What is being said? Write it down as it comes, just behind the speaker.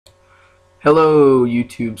Hello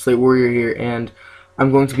YouTube, Slate Warrior here, and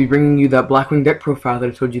I'm going to be bringing you that Blackwing deck profile that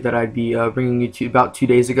I told you that I'd be bringing you to about 2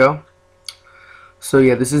 days ago. So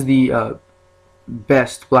yeah, this is the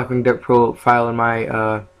best Blackwing deck profile in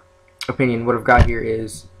my opinion. What I've got here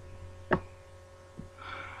is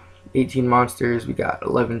 18 monsters, we got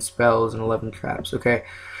 11 spells and 11 traps, okay?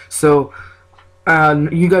 So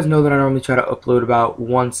you guys know that I normally try to upload about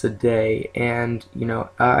once a day, and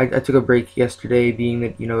I took a break yesterday, being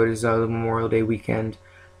that it is the Memorial Day weekend,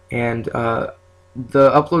 and the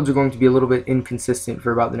uploads are going to be a little bit inconsistent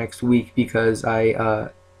for about the next week because I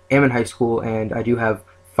am in high school and I do have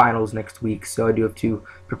finals next week, so I do have to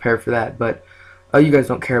prepare for that. But you guys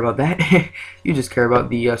don't care about that. You just care about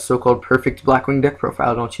the so-called perfect Blackwing deck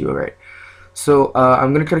profile, don't you? Alright. So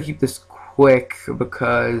I'm gonna try to keep this quick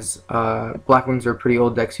because Blackwings are pretty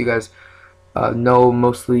old decks. You guys know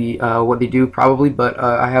mostly what they do probably, but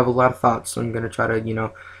I have a lot of thoughts, so I'm gonna try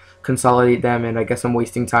to consolidate them, and I guess I'm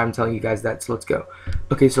wasting time telling you guys that, so let's go.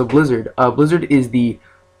 Okay, so Blizzard. Blizzard is the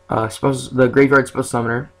graveyard special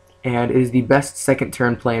summoner, and it is the best second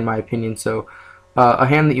turn play in my opinion. So a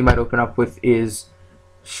hand that you might open up with is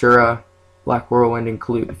Shura, Black Whirlwind, and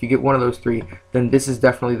Kalut. If you get one of those three, then this is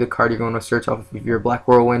definitely the card you're going to search off of your Black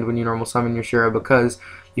Whirlwind when you normal summon your Shura, because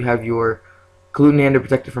you have your Kalut in hand to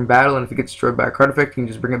protect it from battle, and if it gets destroyed by a card effect, you can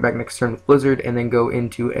just bring it back next turn with Blizzard, and then go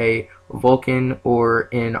into a Vulcan or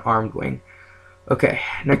an Armed Wing. Okay,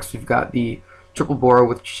 next we've got the Triple Bora,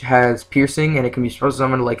 which has Piercing, and it can be special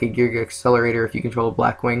summoned like a Geargiaccelerator if you control a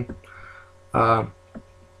Blackwing.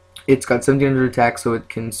 It's got 1700 attack, so it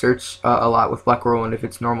can search a lot with Black Whirlwind. If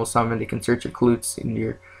it's normal summoned, it can search your Kaluts and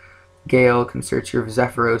your Gale, can search your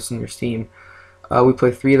Zephyros and your Steam. We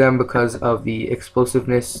play 3 of them because of the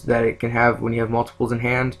explosiveness that it can have when you have multiples in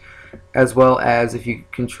hand, as well as if you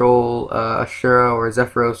control a Shura or a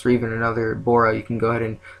Zephyros or even another Bora, you can go ahead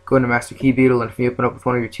and go into Master Key Beetle, and if you open up with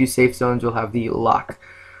one of your 2 safe zones, you'll have the lock.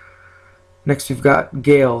 Next we've got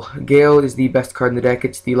Gale. Gale is the best card in the deck.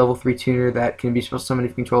 It's the level 3 tuner that can be special summoned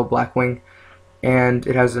if you control a Blackwing, and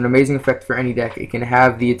it has an amazing effect for any deck. It can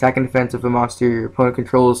have the attack and defense of a monster your opponent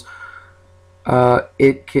controls.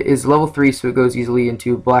 It is level 3, so it goes easily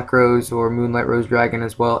into Black Rose or Moonlight Rose Dragon,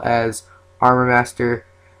 as well as Armor Master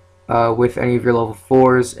with any of your level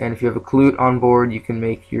 4s, and if you have a Kalut on board, you can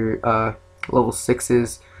make your level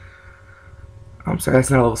 6s. I'm sorry, that's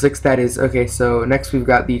not a level 6, that is. Okay, so next we've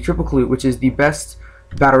got the Triple Kalut, which is the best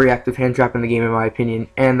battle reactive hand trap in the game in my opinion,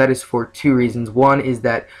 and that is for 2 reasons. One is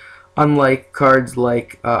that unlike cards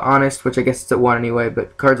like Honest, which I guess it's at 1 anyway,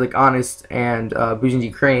 but cards like Honest and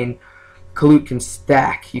Bujinji Crane, Kalut can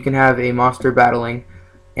stack. You can have a monster battling,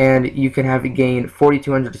 and you can have it gain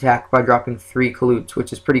 4200 attack by dropping 3 Kaluts,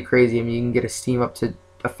 which is pretty crazy. I mean, you can get a Steam up to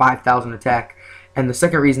a 5000 attack. And the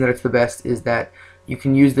second reason that it's the best is that you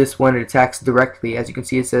can use this when it attacks directly. As you can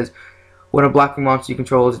see, it says when a Blackwing monster you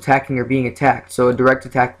control is attacking or being attacked, so a direct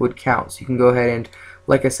attack would count. So you can go ahead and,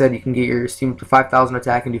 like I said, you can get your Steam up to 5000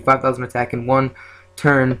 attack and do 5000 attack in 1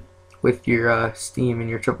 turn with your Steam and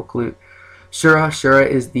your Triple Kalut. Shura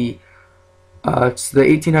is it's the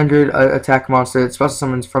 1800 attack monster that special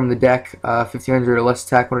summons from the deck, 1500 or less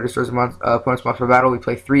attack when it destroys an opponent's monster battle. We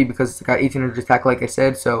play 3 because it's got 1800 attack, like I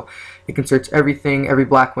said, so it can search everything, every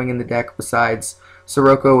Blackwing in the deck besides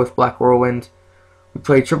Sirocco with Black Whirlwind. We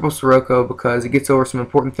play triple Sirocco because it gets over some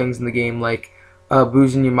important things in the game, like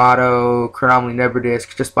Bujin Yamato, Chronomaly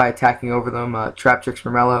Nebrodisk, just by attacking over them, Trap Tricks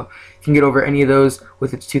Mermello. You can get over any of those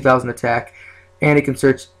with its 2000 attack, and it can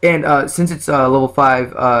search, and since it's level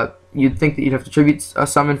 5, you'd think that you'd have to tribute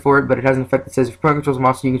summon for it, but it has an effect that says if your opponent controls a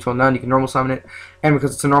monster you control none, you can normal summon it, and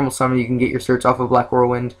because it's a normal summon, you can get your search off of Black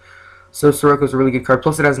Whirlwind. So Sirocco is a really good card.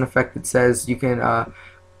 Plus, it has an effect that says you can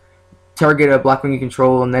target a Blackwing you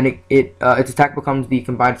control, and then its attack becomes the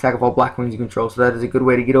combined attack of all Blackwings you control. So that is a good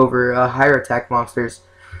way to get over higher attack monsters.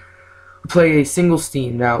 We play a single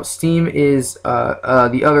Steam. Now, Steam is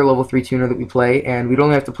the other level 3 tuner that we play, and we'd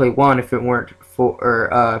only have to play 1 if it weren't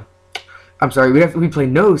for I'm sorry, we'd play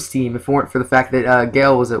no Steam if it weren't for the fact that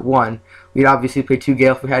Gale was at 1. We'd obviously play 2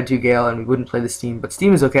 Gale if we had 2 Gale, and we wouldn't play the Steam. But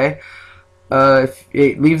Steam is okay. If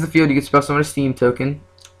it leaves the field, you get special summon a Steam token.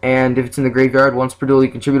 And if it's in the graveyard, once per duel, you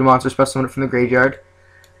contribute a monster, special summon it from the graveyard.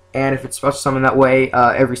 And if it's special summon that way,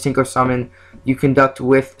 every Synchro summon you conduct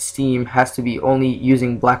with Steam has to be only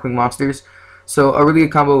using Blackwing monsters. So a really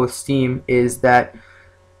good combo with Steam is that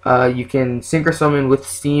you can Synchro summon with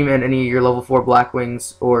Steam and any of your level 4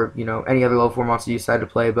 Blackwings, or any other level 4 monster you decide to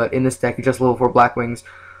play. But in this deck, it's just level 4 Blackwings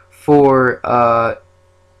for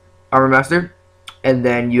Armor Master, and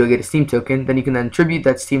then you get a Steam token. Then you can tribute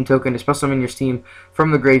that Steam token to special summon your Steam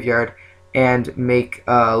from the graveyard and make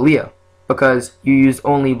Leo. because you use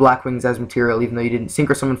only Blackwings as material, even though you didn't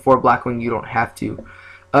Synchro summon 4 Blackwing, you don't have to.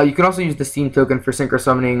 You can also use the Steam token for Synchro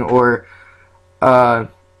summoning, or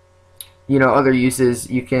you know, other uses.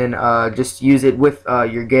 You can just use it with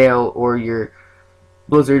your Gale or your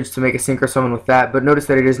Blizzards to make a Synchro summon with that. But notice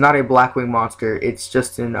that it is not a Blackwing monster. It's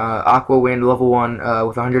just an Aqua Wind level 1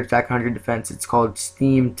 with 100 attack, 100 defense. It's called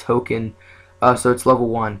Steam token, so it's level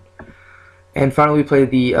 1. And finally, we play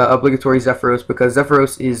the obligatory Zephyros, because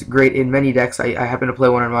Zephyros is great in many decks. I happen to play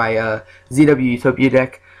one in my ZW Utopia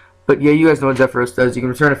deck. But yeah, you guys know what Zephyros does. You can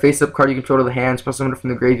return a face-up card you control to the hand, special summon it from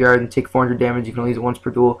the graveyard, and take 400 damage. You can only use it once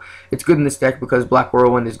per duel. It's good in this deck because Black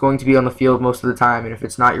Whirlwind is going to be on the field most of the time, and if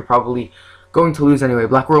it's not, you're probably going to lose anyway.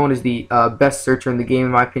 Black Whirlwind is the best searcher in the game,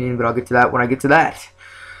 in my opinion, but I'll get to that when I get to that.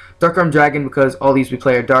 Dark Arm Dragon, because all these we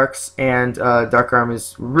play are darks, and Dark Arm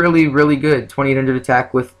is really, really good. 2800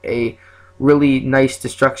 attack with a really nice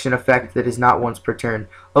destruction effect that is not once per turn.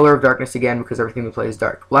 Allure of Darkness again, because everything we play is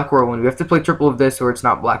dark. Black Whirlwind, we have to play triple of this or it's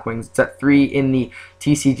not Blackwings. It's at 3 in the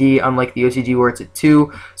TCG, unlike the OCG where it's at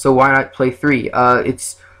 2, so why not play 3?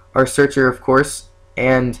 It's our searcher, of course,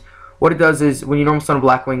 and what it does is when you normal summon a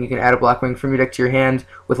Blackwing, you can add a Blackwing from your deck to your hand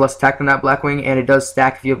with less attack than that Blackwing, and it does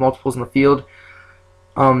stack if you have multiples in the field.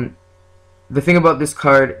 The thing about this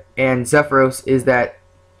card and Zephyros is that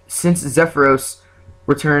since Zephyros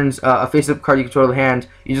returns a face-up card you control to the hand,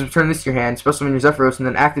 you just return this to your hand, special summon your Zephyros, and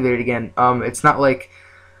then activate it again. It's not like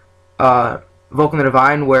Vulcan the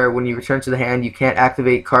Divine, where when you return to the hand, you can't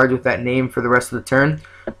activate cards with that name for the rest of the turn,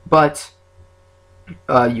 but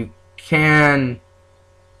you can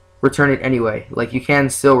return it anyway. Like, you can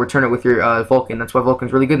still return it with your Vulcan. That's why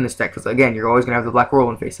Vulcan's really good in this deck, because again, you're always going to have the Black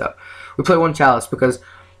Whirlwind face-up. We play 1 Chalice because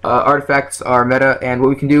artifacts are meta, and what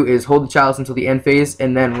we can do is hold the Chalice until the end phase,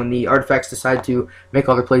 and then when the artifacts decide to make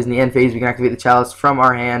all their plays in the end phase, we can activate the Chalice from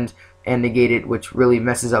our hand and negate it, which really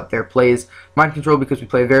messes up their plays. Mind Control, because we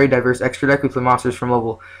play a very diverse extra deck. We play monsters from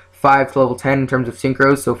level 5 to level 10 in terms of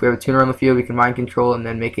synchros, so if we have a tuner on the field, we can Mind Control and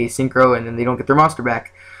then make a synchro, and then they don't get their monster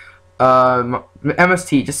back.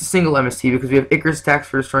 MST, just a single MST, because we have Icarus attacks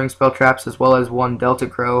for destroying spell traps, as well as 1 Delta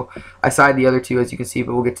Crow. I side the other 2, as you can see,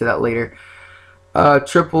 but we'll get to that later.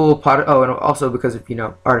 Triple pot. Oh, and also because of, you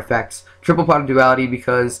know, artifacts. Triple pot of duality,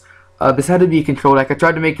 because this had to be a control deck. I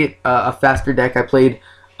tried to make it a faster deck. I played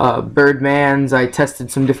Birdmans. I tested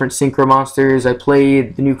some different synchro monsters. I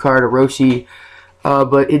played the new card Orochi.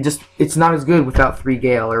 But it's not as good without 3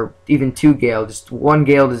 Gale, or even 2 Gale. Just 1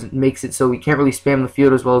 Gale makes it so we can't really spam the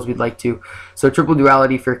field as well as we'd like to. So triple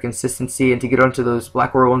duality for consistency and to get onto those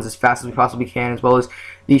Black Whirlwinds as fast as we possibly can, as well as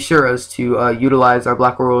the Shuras to utilize our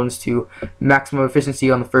Black Whirlwinds to maximum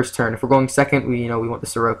efficiency on the first turn. If we're going second, we want the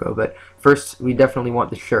Sirocco, but first we definitely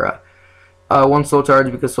want the Shura. 1 Soul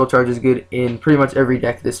Charge, because Soul Charge is good in pretty much every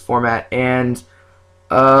deck this format, and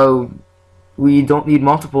we don't need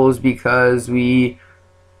multiples because we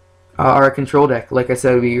are a control deck. Like I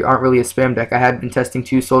said, we aren't really a spam deck. I had been testing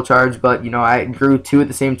 2 Soul Charge, but I grew 2 at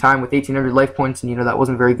the same time with 1800 life points, and that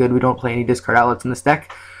wasn't very good. We don't play any discard outlets in this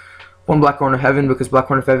deck. 1 Black Horn of Heaven, because Black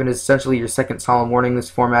Horn of Heaven is essentially your second Solemn Warning in this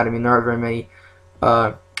format. I mean, there aren't very many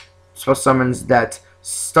spell summons that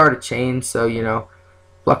start a chain, so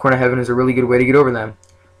Black Horn of Heaven is a really good way to get over them.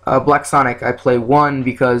 Black Sonic, I play 1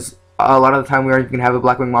 because a lot of the time we aren't even going to have a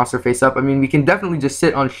Blackwing monster face up. I mean, we can definitely just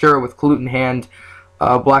sit on Shura with Kalut in hand,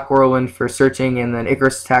 Black Whirlwind for searching, and then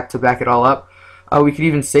Icarus Attack to back it all up. We could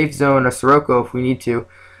even safe zone a Sirocco if we need to.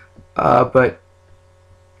 But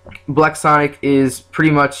Black Sonic is pretty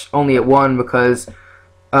much only at 1 because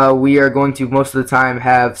we are going to most of the time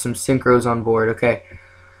have some synchros on board. Okay.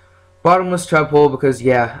 Bottomless Trap Hole, because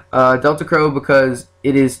Delta Crow, because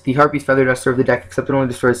it is the Harpy's Feather Duster of the deck, except it only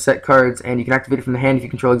destroys set cards, and you can activate it from the hand if you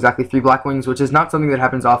control exactly 3 Blackwings, which is not something that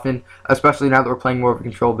happens often, especially now that we're playing more of a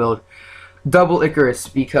control build. Double Icarus,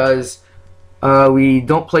 because we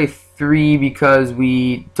don't play 3 because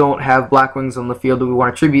we don't have Blackwings on the field that we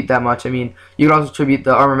want to tribute that much. I mean, you can also tribute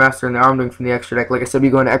the Armor Master and the Armwing from the extra deck. Like I said, we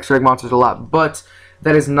go into extra deck monsters a lot, but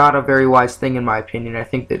that is not a very wise thing in my opinion. I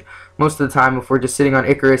think that most of the time, if we're just sitting on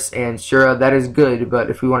Icarus and Shura, that is good, but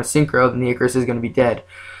if we want to synchro, then the Icarus is going to be dead.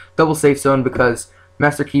 Double Safe Zone, because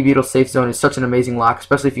Master Key Beetle Safe Zone is such an amazing lock,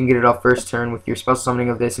 especially if you can get it off first turn with your special summoning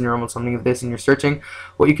of this and your normal summoning of this and your searching.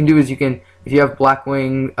 What you can do is if you have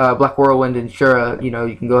Blackwing, Black Whirlwind and Shura,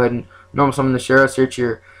 you can go ahead and normal summon the Shura, search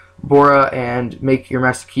your Bora, and make your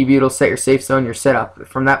Master Key Beetle, set your safe zone, you're set up.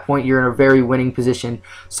 From that point, you're in a very winning position.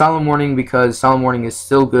 Solemn Warning, because Solemn Warning is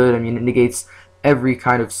still good. I mean, it negates every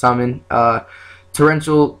kind of summon.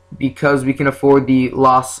 Torrential, because we can afford the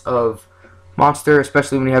loss of monster,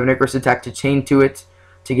 especially when you have an Icarus Attack to chain to it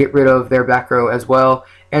to get rid of their back row as well.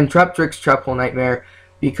 And Trap Tricks, Trap Hole Nightmare,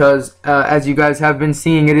 because as you guys have been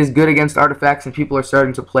seeing, it is good against artifacts and people are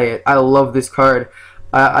starting to play it. I love this card.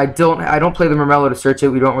 I don't play the Murmello to search it.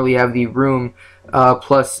 We don't really have the room.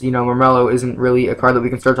 Plus, you know, Murmello isn't really a card that we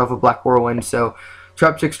can search off of Black Whirlwind. So,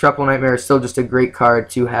 Trap Chicks Triple Nightmare is still just a great card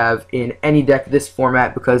to have in any deck this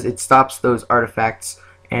format because it stops those artifacts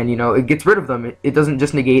and, you know, it gets rid of them. It doesn't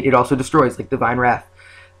just negate; it also destroys, like Divine Wrath.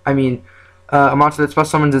 I mean, a monster that special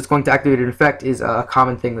summons that's going to activate an effect is a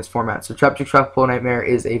common thing in this format. So, Trap Chicks Triple Nightmare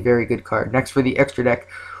is a very good card. Next, for the extra deck,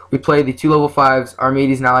 we play the 2 level 5s,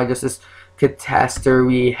 Armades and Ally Justice Catastor.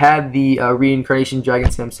 We had the Reincarnation Dragon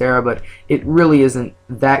Samsara, but it really isn't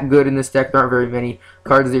that good in this deck. There aren't very many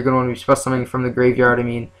cards that you're going to want to be special summoning from the graveyard. I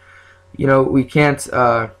mean, you know, we can't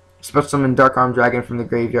special summon Dark Arm Dragon from the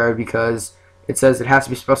graveyard because it says it has to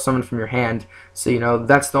be special summoned from your hand. So, you know,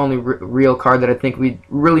 that's the only real card that I think we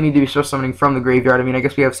really need to be special summoning from the graveyard. I mean, I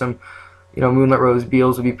guess we have some, you know, Moonlit Rose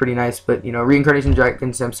Beals would be pretty nice, but, you know, Reincarnation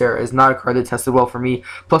Dragon Samsara is not a card that tested well for me.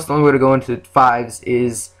 Plus, the only way to go into 5s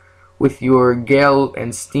is with your Gale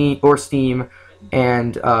and Steam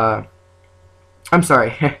and I'm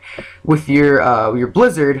sorry, with your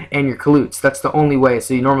Blizzard and your Kaluts. That's the only way.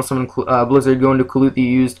 So you normal summon Blizzard, go into Kalut that you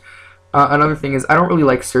used. Another thing is I don't really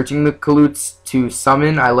like searching the Kaluts to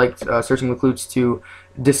summon. I like searching the Kaluts to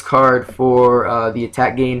discard for the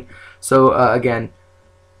attack gain. So again,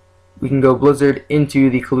 we can go Blizzard into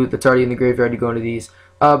the Kalut that's already in the graveyard to go into these.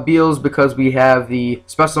 Beals because we have the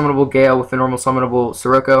special summonable Gale with the normal summonable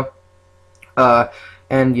Sirocco.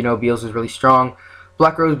 And, you know, Beals is really strong.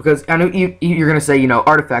 Black Rose because I know you're going to say, you know,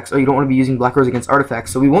 artifacts. Oh, you don't want to be using Black Rose against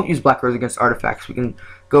artifacts. So we won't use Black Rose against artifacts. We can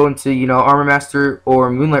go into, you know, Armor Master or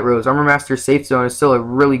Moonlight Rose. Armor Master Safe Zone is still a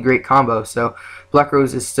really great combo. So Black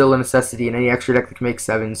Rose is still a necessity in any extra deck that can make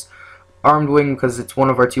 7s. Armed Wing because it's one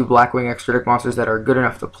of our 2 Blackwing extra deck monsters that are good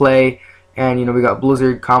enough to play. And, you know, we got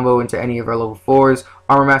Blizzard combo into any of our level 4s.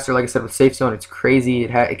 Armor Master, like I said, with Safe Zone, it's crazy.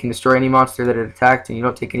 It can destroy any monster that it attacked, and you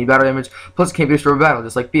don't take any battle damage. Plus, it can't be destroyed by battle,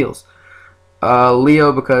 just like Beals.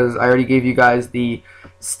 Leo, because I already gave you guys the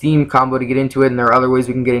Steam combo to get into it, and there are other ways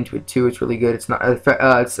we can get into it too. It's really good. It's not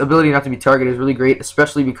its ability not to be targeted is really great,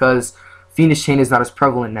 especially because Fiendish Chain is not as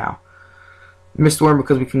prevalent now. Mist Wurm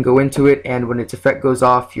because we can go into it, and when its effect goes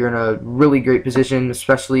off, you're in a really great position,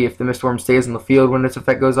 especially if the Mist Wurm stays in the field when its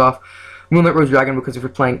effect goes off. Moonlit Rose Dragon because if you're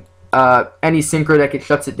playing any Synchro deck, it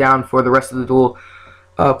shuts it down for the rest of the duel.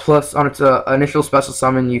 Plus, on its initial special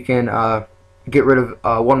summon, you can get rid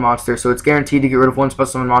of 1 monster, so it's guaranteed to get rid of 1 special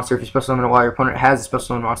summon monster if you special summon it while your opponent has a special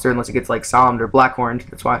summon monster, unless it gets like Solemned or Blackhorned.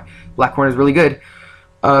 That's why Blackhorn is really good.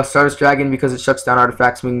 Stardust Dragon because it shuts down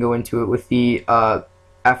artifacts. We can go into it with the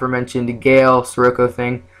aforementioned Gale Sirocco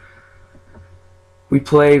thing. We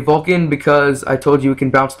play Vulcan because I told you we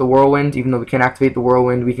can bounce the Whirlwind. Even though we can't activate the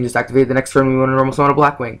Whirlwind, we can just activate the next turn we want to normal summon a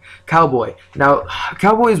Blackwing. Cowboy. Now,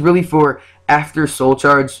 Cowboy is really for after Soul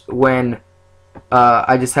Charge when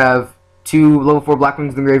I just have 2 level 4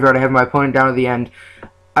 Blackwings in the graveyard. I have my opponent down to the end.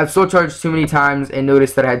 I've Soul Charged too many times and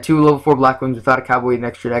noticed that I had 2 level 4 Blackwings without a Cowboy in the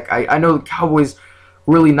extra deck. I know Cowboy's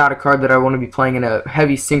really not a card that I want to be playing in a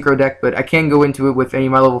heavy Synchro deck, but I can go into it with any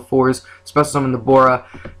of my level 4s, special summon the Bora.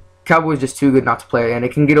 Cowboy's just too good not to play, and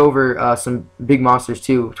it can get over some big monsters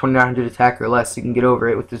too. 2900 attack or less, you can get over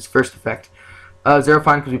it with its first effect.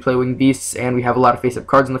 Xerophine because we play Winged Beasts and we have a lot of face-up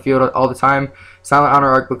cards in the field all the time. Silent Honor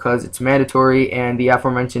Arc because it's mandatory, and the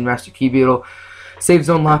aforementioned Master Key Beetle. Safe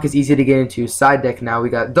Zone Lock is easy to get into. Side deck now, we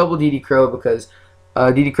got double DD Crow because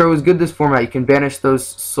DD Crow is good this format. You can banish those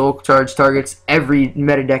Soul Charge targets. Every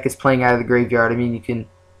meta deck is playing out of the graveyard. I mean, you can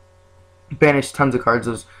banish tons of cards,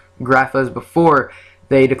 those Graphas, before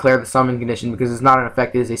they declare the summon condition because it's not an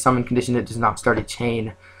effect. It is a summon condition that does not start a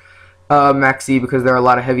chain. Maxi because there are a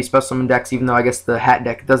lot of heavy special summon decks, even though I guess the Hat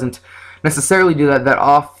deck doesn't necessarily do that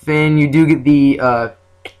often. You do get the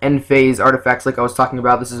end phase artifacts like I was talking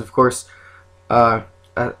about. This is, of course, an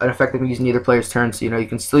effect that can use neither player's turn, so you know you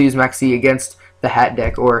can still use Maxi against the Hat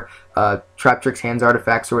deck or Trap Tricks Hands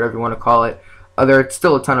artifacts or whatever you want to call it. There are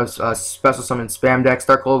still a ton of special summon spam decks.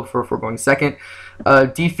 Dark Hole before going second.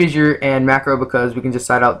 Defissure and Macro because we can just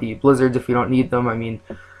side out the Blizzards if we don't need them. I mean,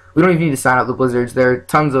 we don't even need to sign out the Blizzards. There are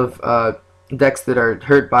tons of decks that are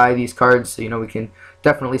hurt by these cards, so you know we can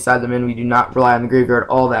definitely side them in. We do not rely on the graveyard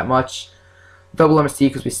all that much. Double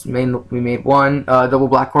MST because we made 1. Double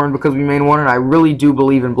Blackhorn because we made 1, and I really do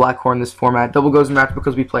believe in Blackhorn this format. Double Goes Match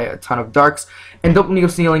because we play a ton of Darks. And double Neo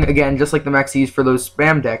Stealing, again, just like the Maxis for those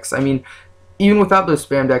spam decks. I mean, even without those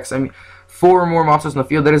spam decks, I mean, 4 or more monsters in the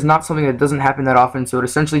field, that is not something that doesn't happen that often, so it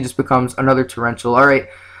essentially just becomes another torrential. Alright,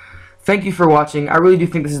 thank thank you for watching. I really do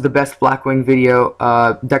think this is the best Blackwing video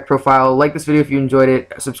deck profile. Like this video if you enjoyed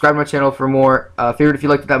it. Subscribe to my channel for more. Favorite if you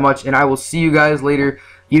liked it that much. And I will see you guys later.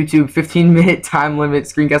 YouTube 15-minute time limit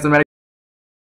screencast.